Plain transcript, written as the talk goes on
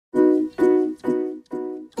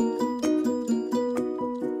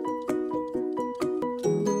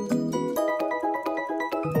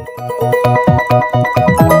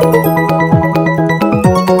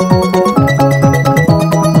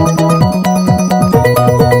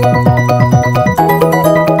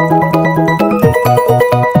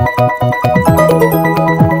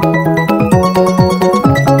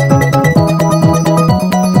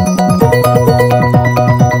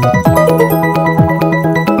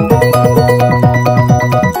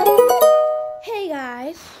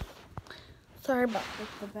Sorry about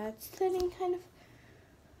the bad setting, kind of.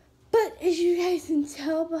 But as you guys can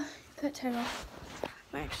tell by that title,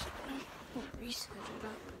 I'm actually going to reset it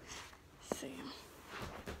up. So,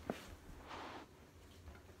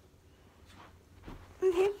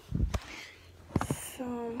 okay.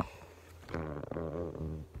 So,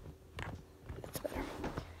 that's better.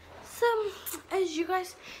 So, as you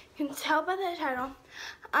guys can tell by that title,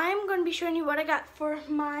 I'm going to be showing you what I got for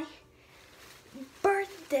my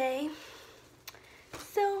birthday.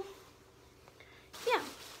 So, yeah.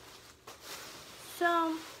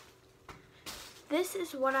 So, this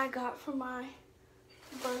is what I got for my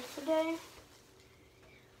birthday.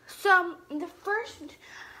 So, the first,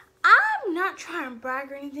 I'm not trying to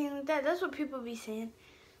brag or anything like that. That's what people be saying.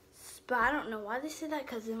 But I don't know why they say that,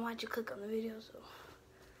 because then why'd you click on the video? So,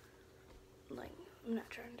 like, I'm not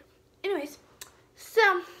trying to. Anyways,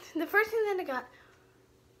 so, the first thing that I got,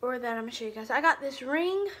 or that I'm going to show you guys, I got this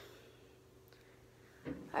ring.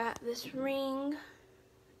 And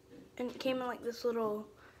it came in like this little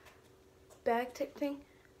bag type thing.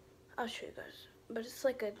 I'll show you guys. But it's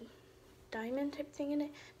like a diamond type thing in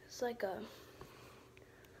it. It's like a,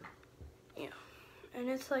 yeah. And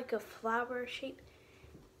it's like a flower shape.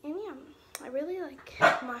 And yeah, I really like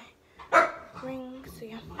my ring. So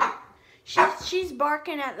yeah. She's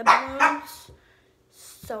barking at the balloons.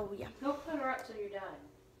 So yeah. Don't put her up till you're done.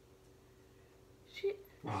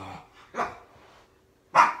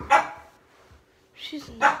 She's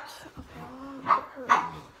nuts. Okay, I'll put her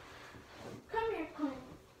up. Come here, Queen.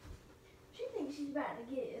 She thinks she's about to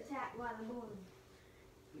get attacked by the balloon.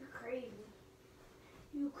 You're crazy.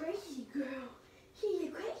 You crazy girl. She's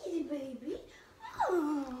a crazy baby.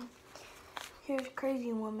 Oh. Here's a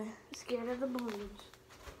crazy woman, scared of the balloons.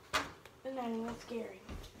 But not even scary.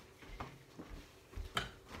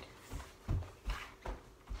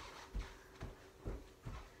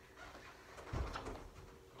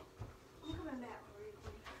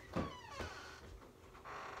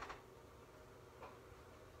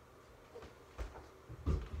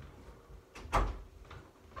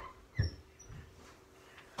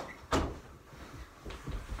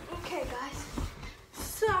 Okay, guys,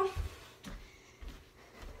 so,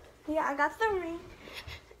 yeah, I got the ring,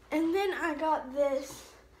 and then I got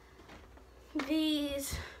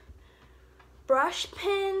these brush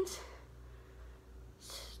pens,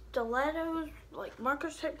 stilettos, like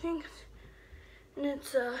markers type things, and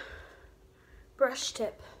it's a brush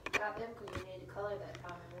tip. Got them because you need to color that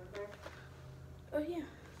time, remember? Oh, yeah,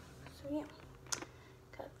 so yeah,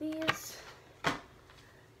 got these.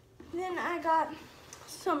 Then I got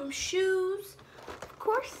some shoes, of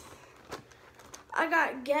course. I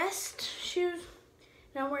got Guest shoes.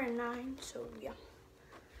 Now we're in 9, so yeah.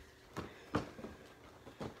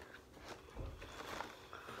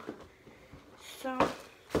 So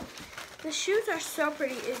the shoes are so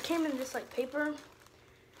pretty. It came in this like paper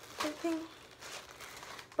type thing.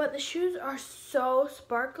 But the shoes are so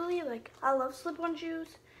sparkly. Like, I love slip-on shoes.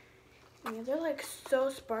 Yeah, they're like so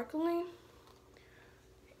sparkly.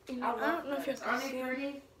 And I don't know if you can see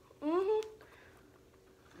them.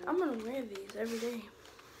 I'm gonna wear these every day.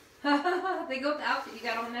 They go with the outfit you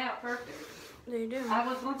got on now, perfect. They do. I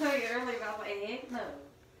was gonna tell you earlier, but I was like, heck no.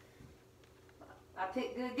 I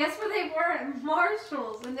picked good. Guess where they were at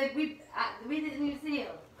Marshalls, and then we didn't even see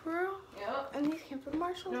them. For real? Yep. And these came from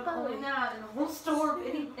Marshalls, No, by the way. only not in the whole store of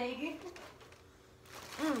anything.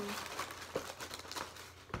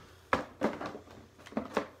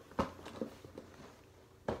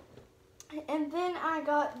 And then I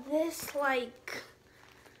got this like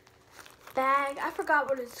bag. I forgot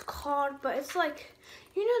what it's called, but it's like,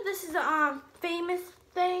 you know, this is a famous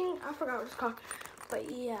thing. I forgot what it's called,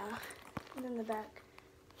 but yeah. And then the back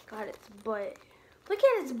got its butt. Look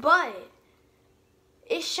at its butt.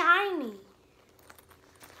 It's shiny.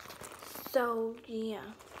 So yeah,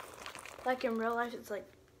 like in real life, it's like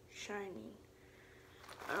shiny.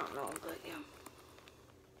 I don't know, but yeah.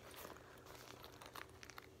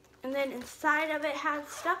 And then inside of it had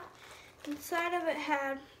stuff. Inside of it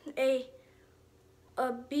had a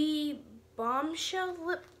bee bombshell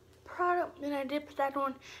lip product, and I did put that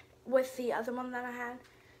on with the other one that I had.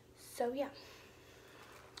 So yeah.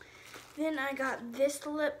 Then I got this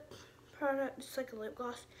lip product. It's like a lip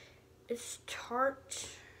gloss. It's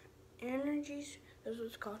Tarte, Energies. That's what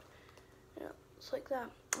it's called. Yeah, it's like that.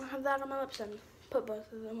 I have that on my lips and put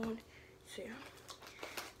both of them on. So yeah.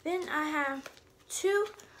 Then I have 2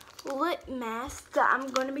 lip masks that I'm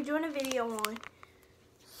going to be doing a video on.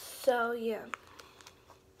 So yeah.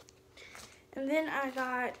 And then I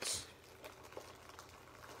got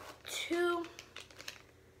 2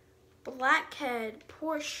 blackhead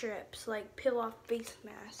pore strips, like peel off face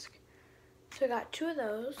mask. So I got 2 of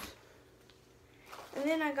those. And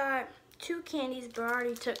then I got 2 candies, but I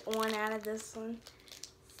already took one out of this one.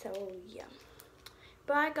 So yeah.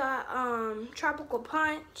 But I got tropical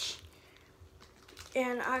punch,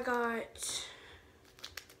 and I got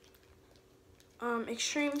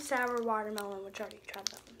extreme sour watermelon, which I already tried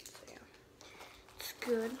that one. So yeah, it's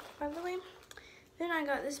good, by the way. Then I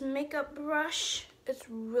got this makeup brush. It's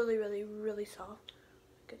really, really, really soft.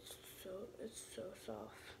 It's so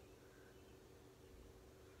soft.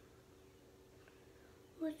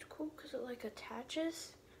 Oh, it's cool because it like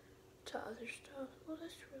attaches to other stuff. Oh,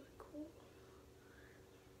 that's really cool.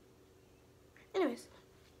 Anyways,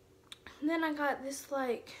 and then I got this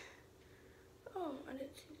like, oh, I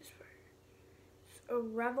didn't see this part. It's a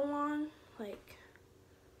Revlon, like,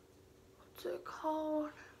 what's it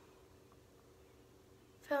called?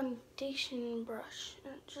 Foundation brush,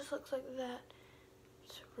 and it just looks like that.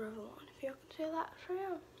 It's a Revlon, if y'all can say that for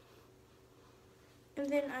you. And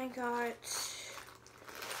then I got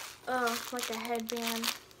like a headband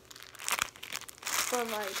for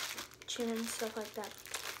like chin and stuff like that.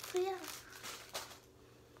 So yeah.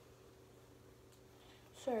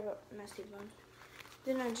 Sorry about messy bun.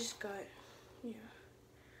 Then I just got, yeah.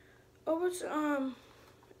 Oh, it's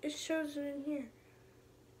it shows it in here.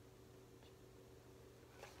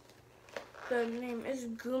 The name is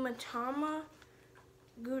Gudetama.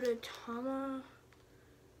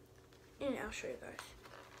 And I'll show you guys.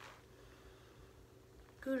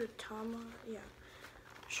 Gudetama, yeah.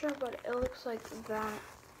 Sure, but it looks like that.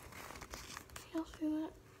 Y'all see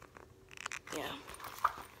that? Yeah.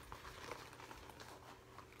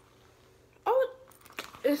 Oh,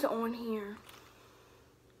 it's on here.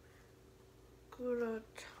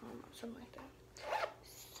 Gudetama, something like that.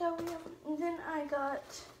 So yeah, and then I got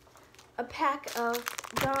a pack of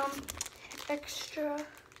gum extra,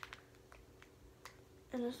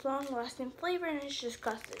 and it's long-lasting flavor, and it's just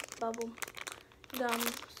classic bubble gum.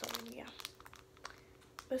 So yeah,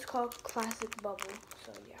 it's called classic bubble.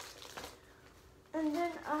 So yeah. And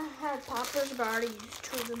then I had poppers, but I already used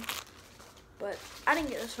 2 of them. But I didn't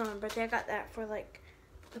get this for my birthday. I got that for like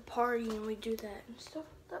the party, and we do that and stuff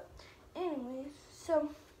like that. Anyways, so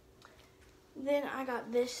then I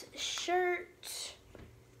got this shirt.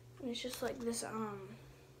 And it's just like this,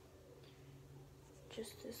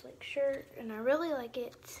 just this like shirt, and I really like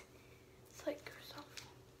it. It's like soft.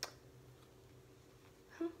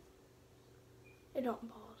 It don't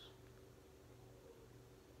pause.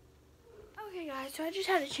 Okay guys, so I just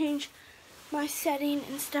had to change my setting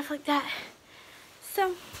and stuff like that.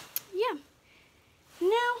 So, yeah.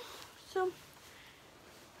 Now, so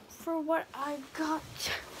for what I got,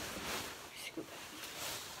 scoop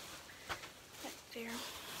back there.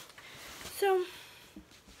 So,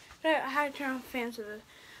 I had to turn off the fans so the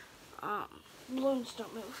balloons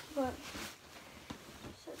don't move, but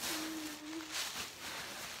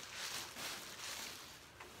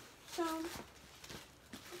so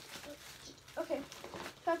okay,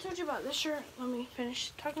 so I told you about this shirt. Let me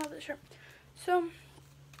finish talking about this shirt. So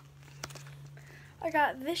I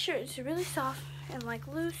got this shirt. It's really soft and like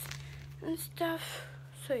loose and stuff.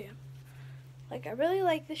 So yeah, like I really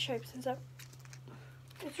like the shapes and stuff.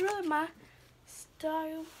 It's really my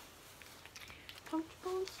style,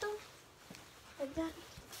 comfortable and stuff like that.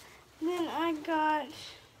 And then I got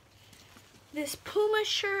this Puma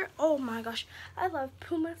shirt. Oh my gosh, I love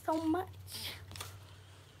Puma so much.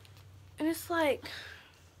 And it's like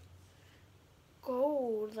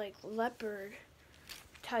gold, like leopard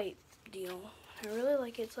type deal. I really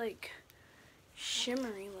like it. It's like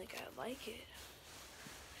shimmery, like I like it.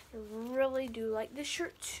 I really do like this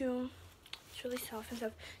shirt too. It's really soft and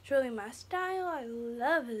stuff. It's really my style. I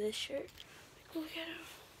love this shirt. Like, look at it.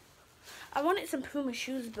 I wanted some Puma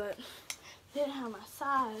shoes, but they didn't have my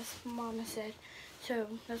size, Mama said.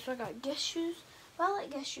 So that's why I got Guess shoes. But I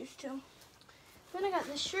like Guess shoes too. Then I got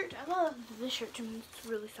this shirt. I love this shirt too. It's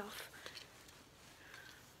really soft.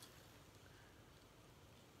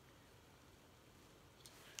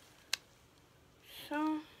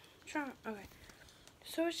 So, okay.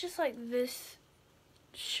 So it's just like this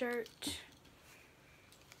shirt.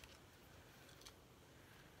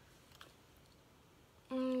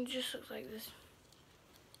 Just looks like this.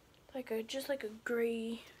 Just like a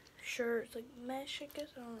gray shirt. It's like mesh, I guess.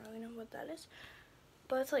 I don't really know what that is.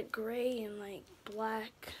 But it's like gray and like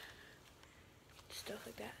black. Stuff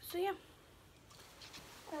like that. So yeah.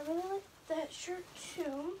 I really like that shirt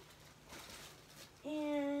too.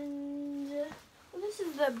 And well, this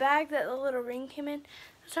is the bag that the little ring came in.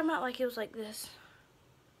 I was talking about like it was like this.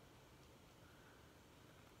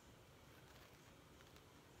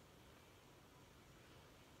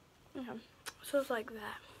 Yeah. So it's like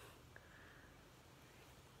that.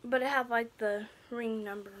 But it had like the ring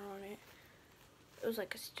number on it. It was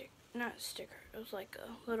like a stick, not a sticker. It was like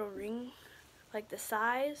a little ring, like the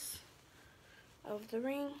size of the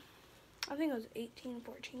ring. I think it was 18,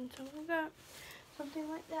 14, something like that. Something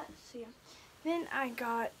like that. So yeah. Then I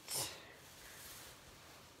got,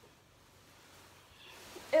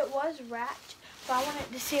 it was wrapped, but I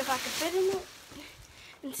wanted to see if I could fit in it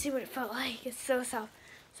and see what it felt like. It's so soft.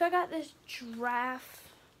 So I got this giraffe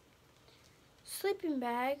sleeping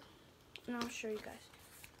bag, and I'll show you guys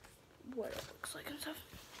what it looks like and stuff.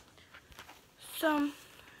 So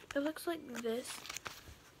it looks like this,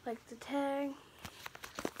 like the tag.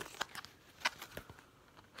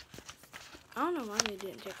 I don't know why they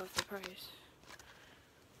didn't take off the price,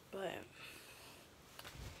 but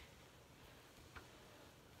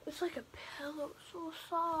it's like a pillow, so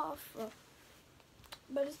soft.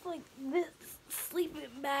 But it's like this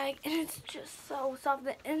sleeping bag, and it's just so soft.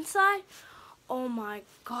 The inside, oh my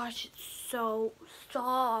gosh, it's so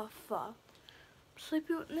soft. I'm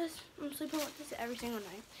sleeping with this. I'm sleeping with this every single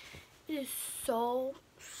night. It is so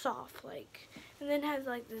soft, like, and then it has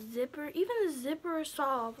like the zipper. Even the zipper is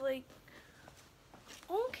soft, like.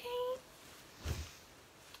 Okay.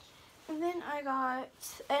 And then I got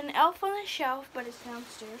an Elf on the Shelf, but it's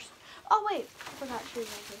downstairs. Oh wait, I forgot to show you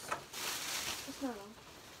guys this. It's not on.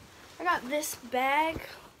 I got this bag,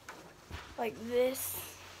 like this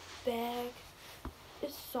bag.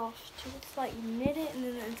 It's soft too. It's like knitted, and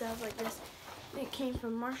then the inside is like this. It came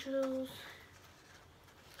from Marshalls.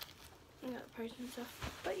 I got the price and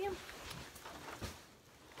stuff, but yeah.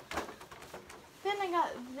 Then I got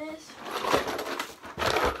this.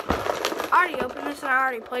 I already opened this and I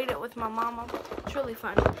already played it with my mama. It's really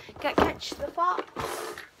fun. Got Catch the Fox.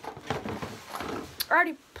 I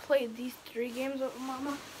already played these 3 games with my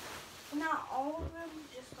mama. Not all of them,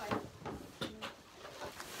 just like.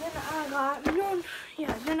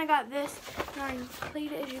 Then I got this. And I already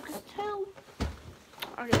played it, as you can tell.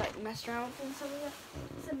 I already like messed around with it and stuff like that.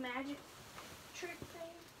 It's a magic trick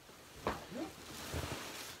thing.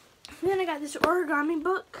 Then I got this origami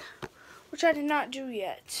book, which I did not do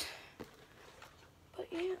yet. But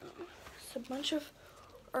yeah, it's a bunch of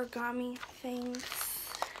origami things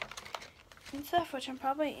and stuff, which I'm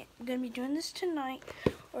probably going to be doing this tonight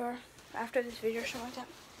or after this video or something like that.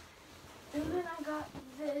 And then I got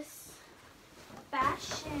this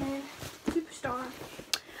Fashion Superstar.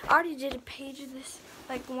 I already did a page of this,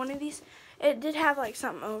 like one of these. It did have like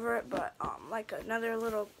something over it, but like another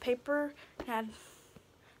little paper. It had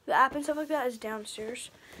the app and stuff like that is downstairs,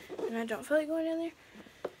 and I don't feel like going down there.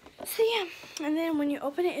 So yeah, and then when you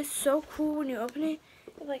open it, it's so cool. When you open it,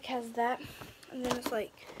 it like has that, and then it's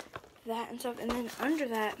like that and stuff, and then under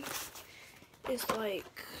that is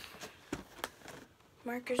like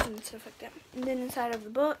markers and stuff like that. And then inside of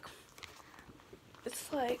the book,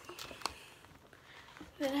 it's like,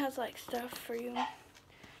 then it has like stuff for you,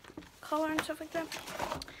 color and stuff like that.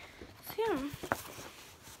 So yeah.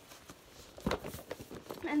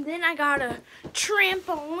 And then I got a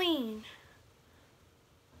trampoline.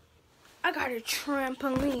 I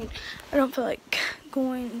don't feel like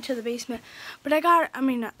going into the basement, but I got, I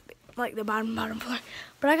mean, not like the bottom floor,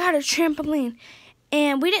 but I got a trampoline,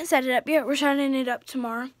 and we didn't set it up yet. We're setting it up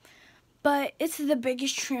tomorrow, but it's the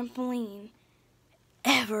biggest trampoline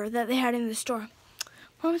ever that they had in the store.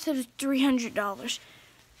 Mom said it was $300,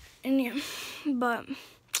 and yeah, but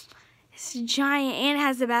it's giant, and it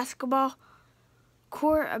has a basketball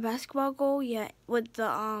court, a basketball goal, yeah, with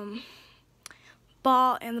the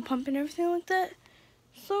ball and the pump and everything like that.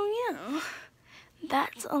 So yeah,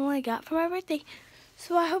 that's all I got for my birthday.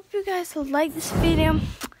 So I hope you guys like this video.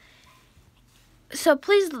 So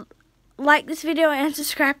please like this video and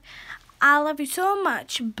subscribe. I love you so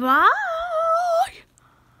much. Bye.